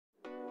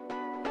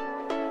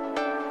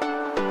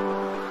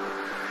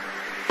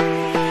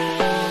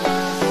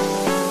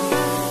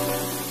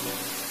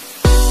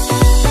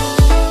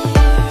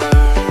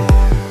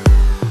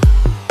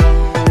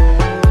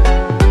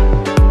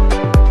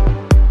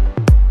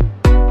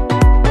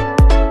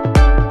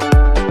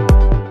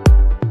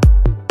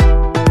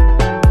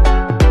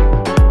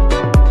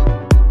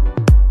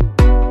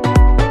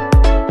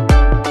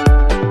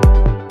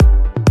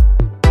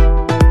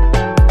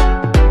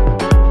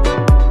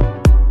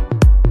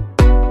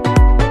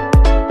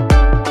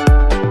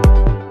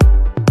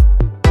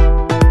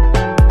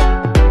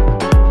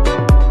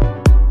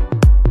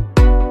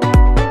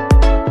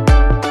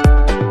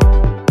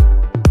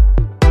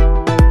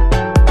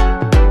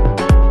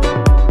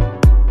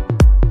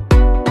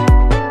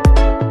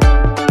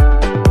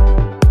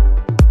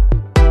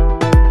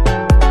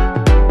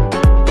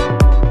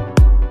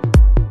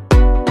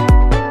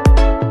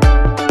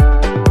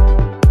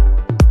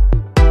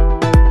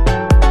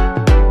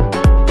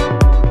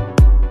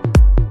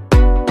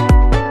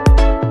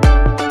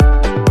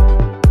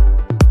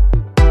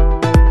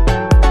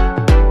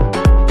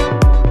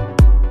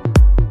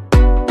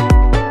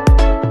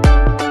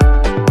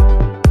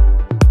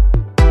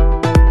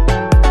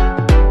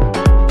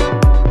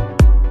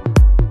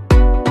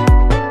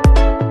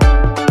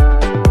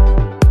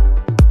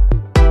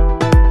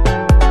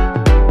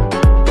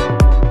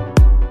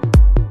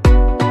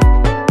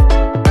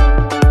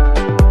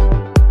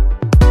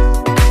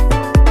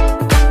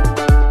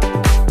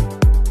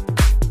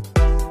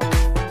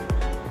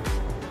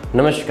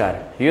નમસ્કાર,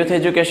 યુથ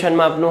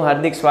એજ્યુકેશનમાં આપનું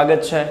હાર્દિક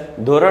સ્વાગત છે.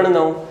 ધોરણ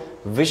 9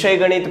 વિષય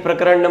ગણિત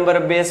પ્રકરણ નંબર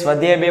 2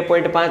 સ્વાધ્યાય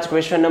 2.5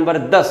 ક્વેશ્ચન નંબર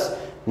 10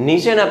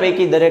 નીચેના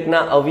પૈકી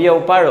દરેકના અવયવ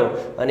પાડો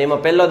અને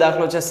એમાં પહેલો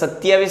દાખલો છે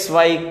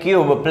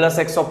 27y³ +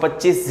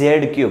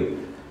 125z³.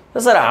 તો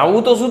સર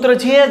આવું તો સૂત્ર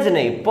છે જ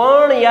નહીં,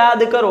 પણ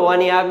યાદ કરો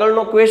આની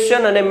આગળનો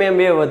ક્વેશ્ચન અને મેં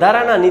બે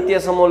વધારાના નિત્ય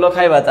સમૂહ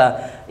લખાવ્યા હતા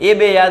એ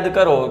બે યાદ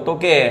કરો તો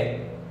કે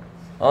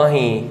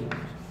અહીં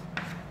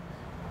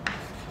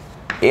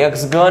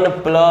x³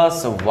 +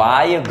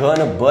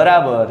 y³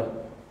 બરાબર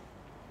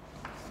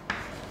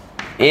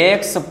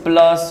x +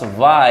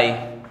 y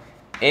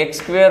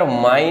x² -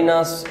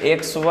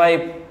 xy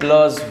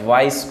 + y²,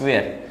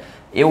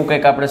 એવું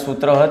કંઈક આપણે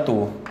સૂત્ર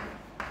હતું.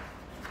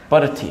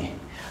 પરથી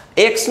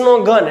x નો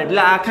ઘન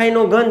એટલે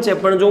આખાઈનો ઘન છે,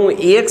 પણ જો હું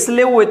x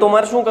લેવું હોય તો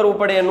મારે શું કરવું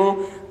પડે? એનું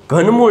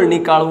ઘનમૂળ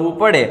નીકાળવું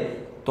પડે.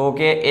 તો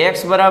કે x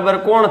બરાબર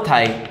કોણ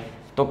થાય?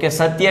 તો કે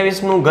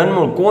 27 નું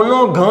ઘનમૂળ. કોનો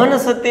ઘન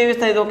 27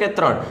 થાય? તો કે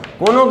 3.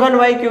 કોનો ઘન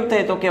y³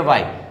 થાય? તો કે y.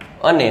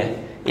 અને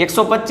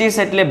 125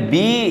 એટલે y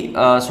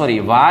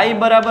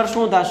બરાબર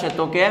શું થશે?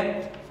 તો કે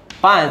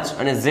 5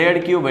 અને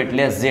z³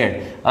 એટલે z.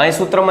 અહીં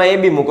સૂત્રમાં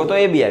ab મૂકો તો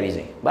ab આવી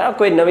જાય. બરાબર,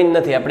 કોઈ નવીન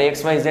નથી. આપણે x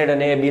y z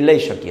અને ab લઈ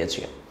શકીએ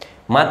છીએ.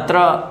 માત્ર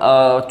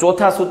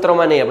ચોથા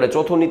સૂત્રમાં નહીં, આપણે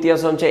ચોથું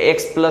નિત્યસમ છે x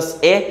 +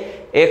 a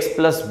x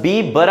 + b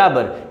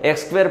બરાબર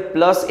x² +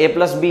 a +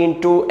 b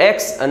 * x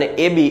અને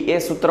ab. એ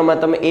સૂત્રમાં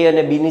તમે a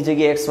અને b ની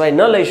જગ્યાએ xy ન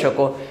લઈ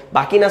શકો.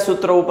 બાકીના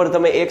સૂત્રો ઉપર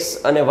તમે x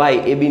અને y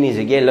ab ની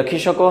જગ્યાએ લખી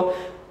શકો.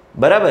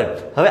 બરાબર.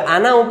 હવે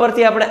આના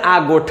ઉપરથી આપણે આ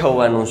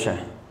ગોઠવવાનું છે.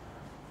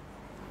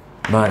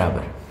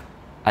 બરાબર,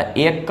 આ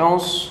એક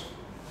કૌંસ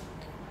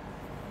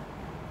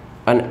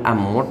અને આ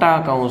મોટા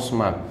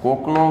કૌંસમાં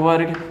કોકનો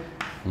વર્ગ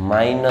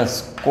માઇનસ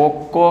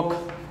કોક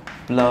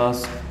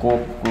પ્લસ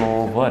કોકનો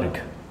વર્ગ,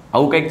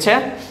 આવું કંઈક છે.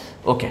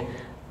 ઓકે,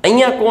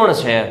 અહીંયા કોણ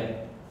છે?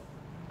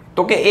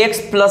 તો કે x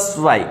 +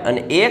 y,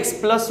 અને x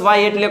 + y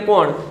એટલે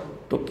કોણ?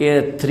 તો કે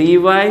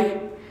 3y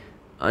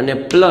અને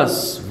પ્લસ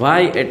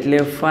y એટલે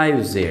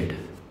 5z.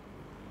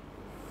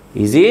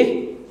 ઇઝી.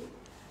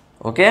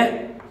 ઓકે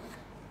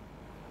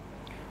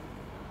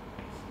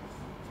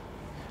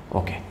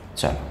ઓકે,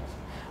 ચાલો.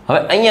 હવે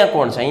અહીંયા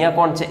કોણ છે? અહીંયા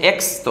કોણ છે? x.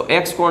 તો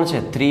x કોણ છે?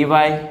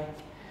 3y.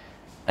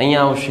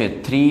 અહીંયા આવશે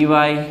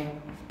 3y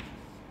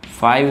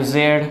 5z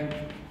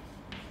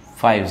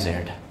 5z.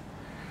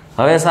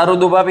 હવે સારું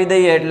દૂબ આપી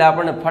દઈએ એટલે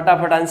આપણને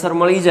ફટાફટ આન્સર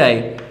મળી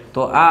જાય.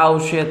 તો આ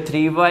આવશે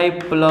 3y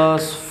 +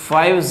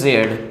 5z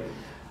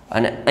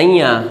અને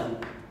અહીંયા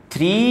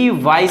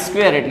 3y²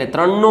 એટલે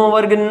 3 નો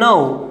વર્ગ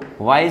 9,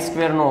 y²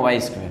 નો y².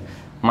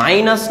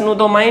 માઇનસનું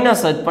તો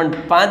માઇનસ જ, પણ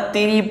 5 ×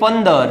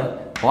 15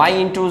 y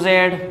 × z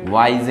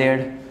yz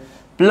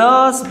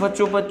plus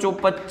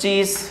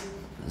 25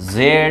 z².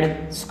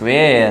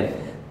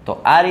 તો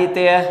આ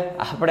રીતે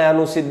આપણે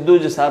આનું સીધું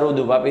જ સારું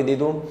દૂબ આપી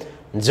દીધું,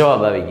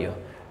 જવાબ આવી ગયો.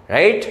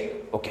 રાઈટ.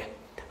 ઓકે,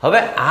 હવે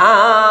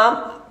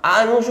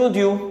આનું શું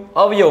થયું?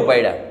 અવયવ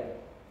પાડ્યા.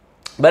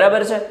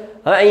 બરાબર છે.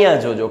 હવે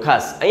અહીંયા જોજો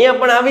ખાસ, અહીંયા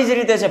પણ આવી જ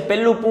રીતે છે.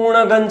 પહેલું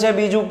પૂર્ણ ઘન છે,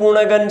 બીજું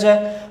પૂર્ણ ઘન છે,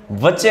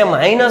 વચ્ચે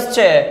માઇનસ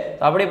છે.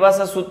 તો આપણી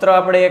પાસે સૂત્ર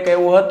આપણે એક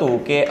એવું હતું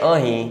કે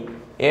અહીં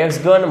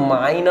x³ -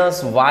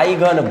 y³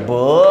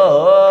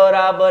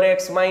 બરાબર x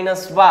 - y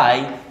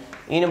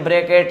in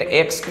bracket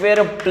x²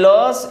 +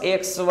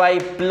 xy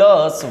 +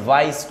 y².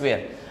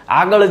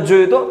 આગળ જ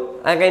જોયું તો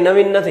આ કંઈ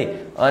નવીન નથી.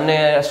 અને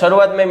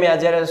શરૂઆતમાં મેં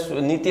જ્યારે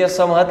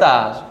નિત્યસમ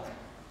હતા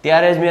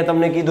ત્યારે જ મેં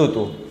તમને કીધું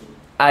હતું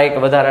આ એક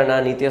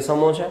વધારાના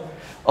નિત્યસમો છે.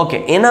 ઓકે,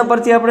 એના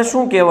પરથી આપણે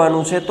શું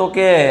કહેવાનું છે? તો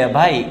કે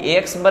ભાઈ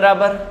x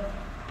બરાબર,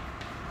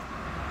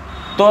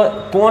 તો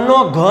કોનો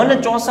ઘન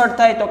 64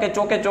 થાય? તો કે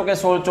ચોકે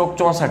 16 ચોક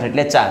 64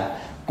 એટલે 4.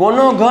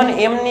 કોનો ઘન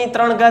m ની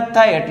 3 ઘાત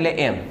થાય? એટલે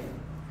m.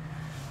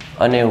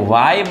 અને y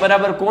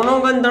બરાબર કોનો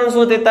ઘન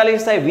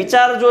 343 થાય?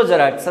 વિચારજો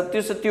જરાક.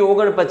 7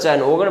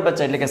 49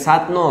 49 એટલે કે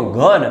 7 નો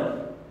ઘન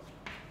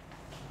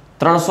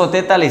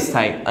 343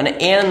 થાય. અને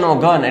n નો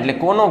ઘન એટલે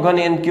કોનો ઘન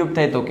n³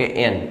 થાય? તો કે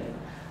n.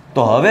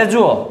 તો હવે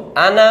જો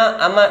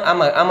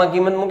આમાં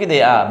કિંમત મૂકી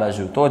દઈએ આ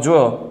બાજુ. તો જો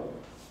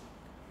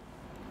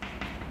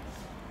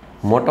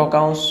મોટો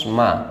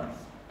કૌંસમાં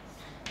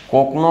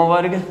કોકનો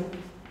વર્ગ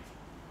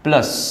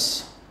પ્લસ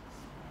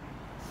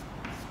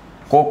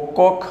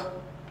કોક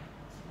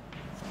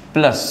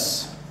પ્લસ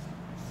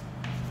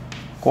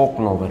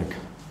કોકનો વર્ગ.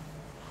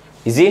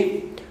 ઇઝી.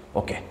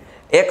 ઓકે,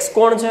 x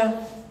કોણ છે?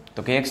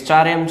 તો કે x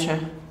 4m છે.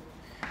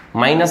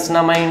 માઇનસ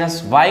ના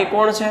માઇનસ. y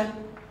કોણ છે?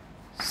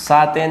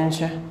 7n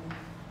છે.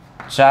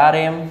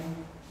 4m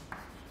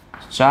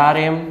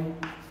 7n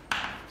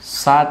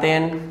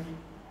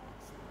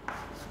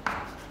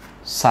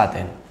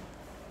 7n.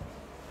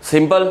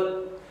 સિમ્પલ.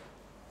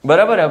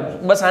 બરાબર.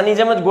 બસ આની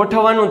જેમ જ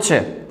ગોઠવવાનું જ છે,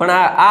 પણ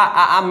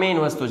આ મેઇન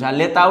વસ્તુ છે. આ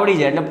લેતા આવડી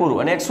જાય એટલે પૂરું.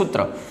 અને એક સૂત્ર.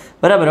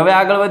 બરાબર. હવે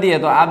આગળ વધીએ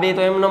તો આ બે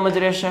તો એમનેમ જ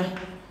રહેશે.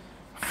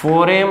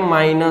 4m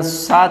 -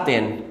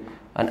 7n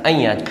અને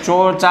અહીંયા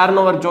 4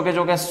 નો વર્ગ ચોકે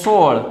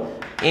 16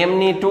 m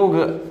ની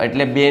 2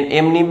 એટલે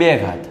m ની 2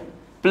 ઘાત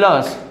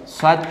પ્લસ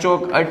 7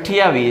 ચોક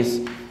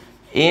 28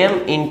 m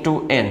 ×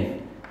 n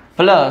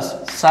પ્લસ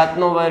 7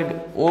 નો વર્ગ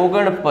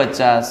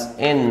 49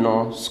 n નો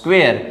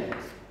સ્ક્વેર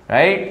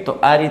રાઈટ. તો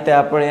આ રીતે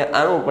આપણે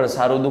આનું પણ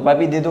સારું દૂપ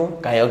આપી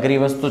દીધું. કાંઈ અઘરી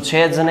વસ્તુ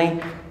છે જ નહીં,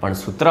 પણ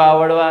સૂત્ર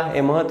આવડવા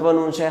એ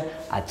મહત્વનું છે.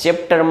 આ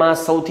ચેપ્ટરમાં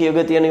સૌથી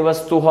અગત્યની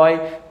વસ્તુ હોય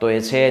તો એ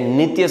છે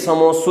નિત્ય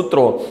સમો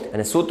સૂત્રો.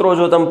 અને સૂત્રો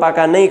જો તમે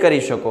પાકા નહીં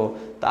કરી શકો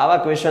તો આવા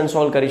ક્વેશ્ચન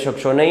સોલ્વ કરી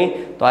શકશો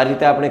નહીં. તો આ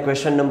રીતે આપણે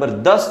ક્વેશ્ચન નંબર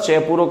 10 છે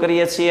પૂરો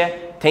કરીએ છીએ.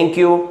 Thank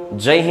you.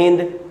 જય હિન્દ,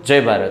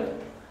 જય ભારત.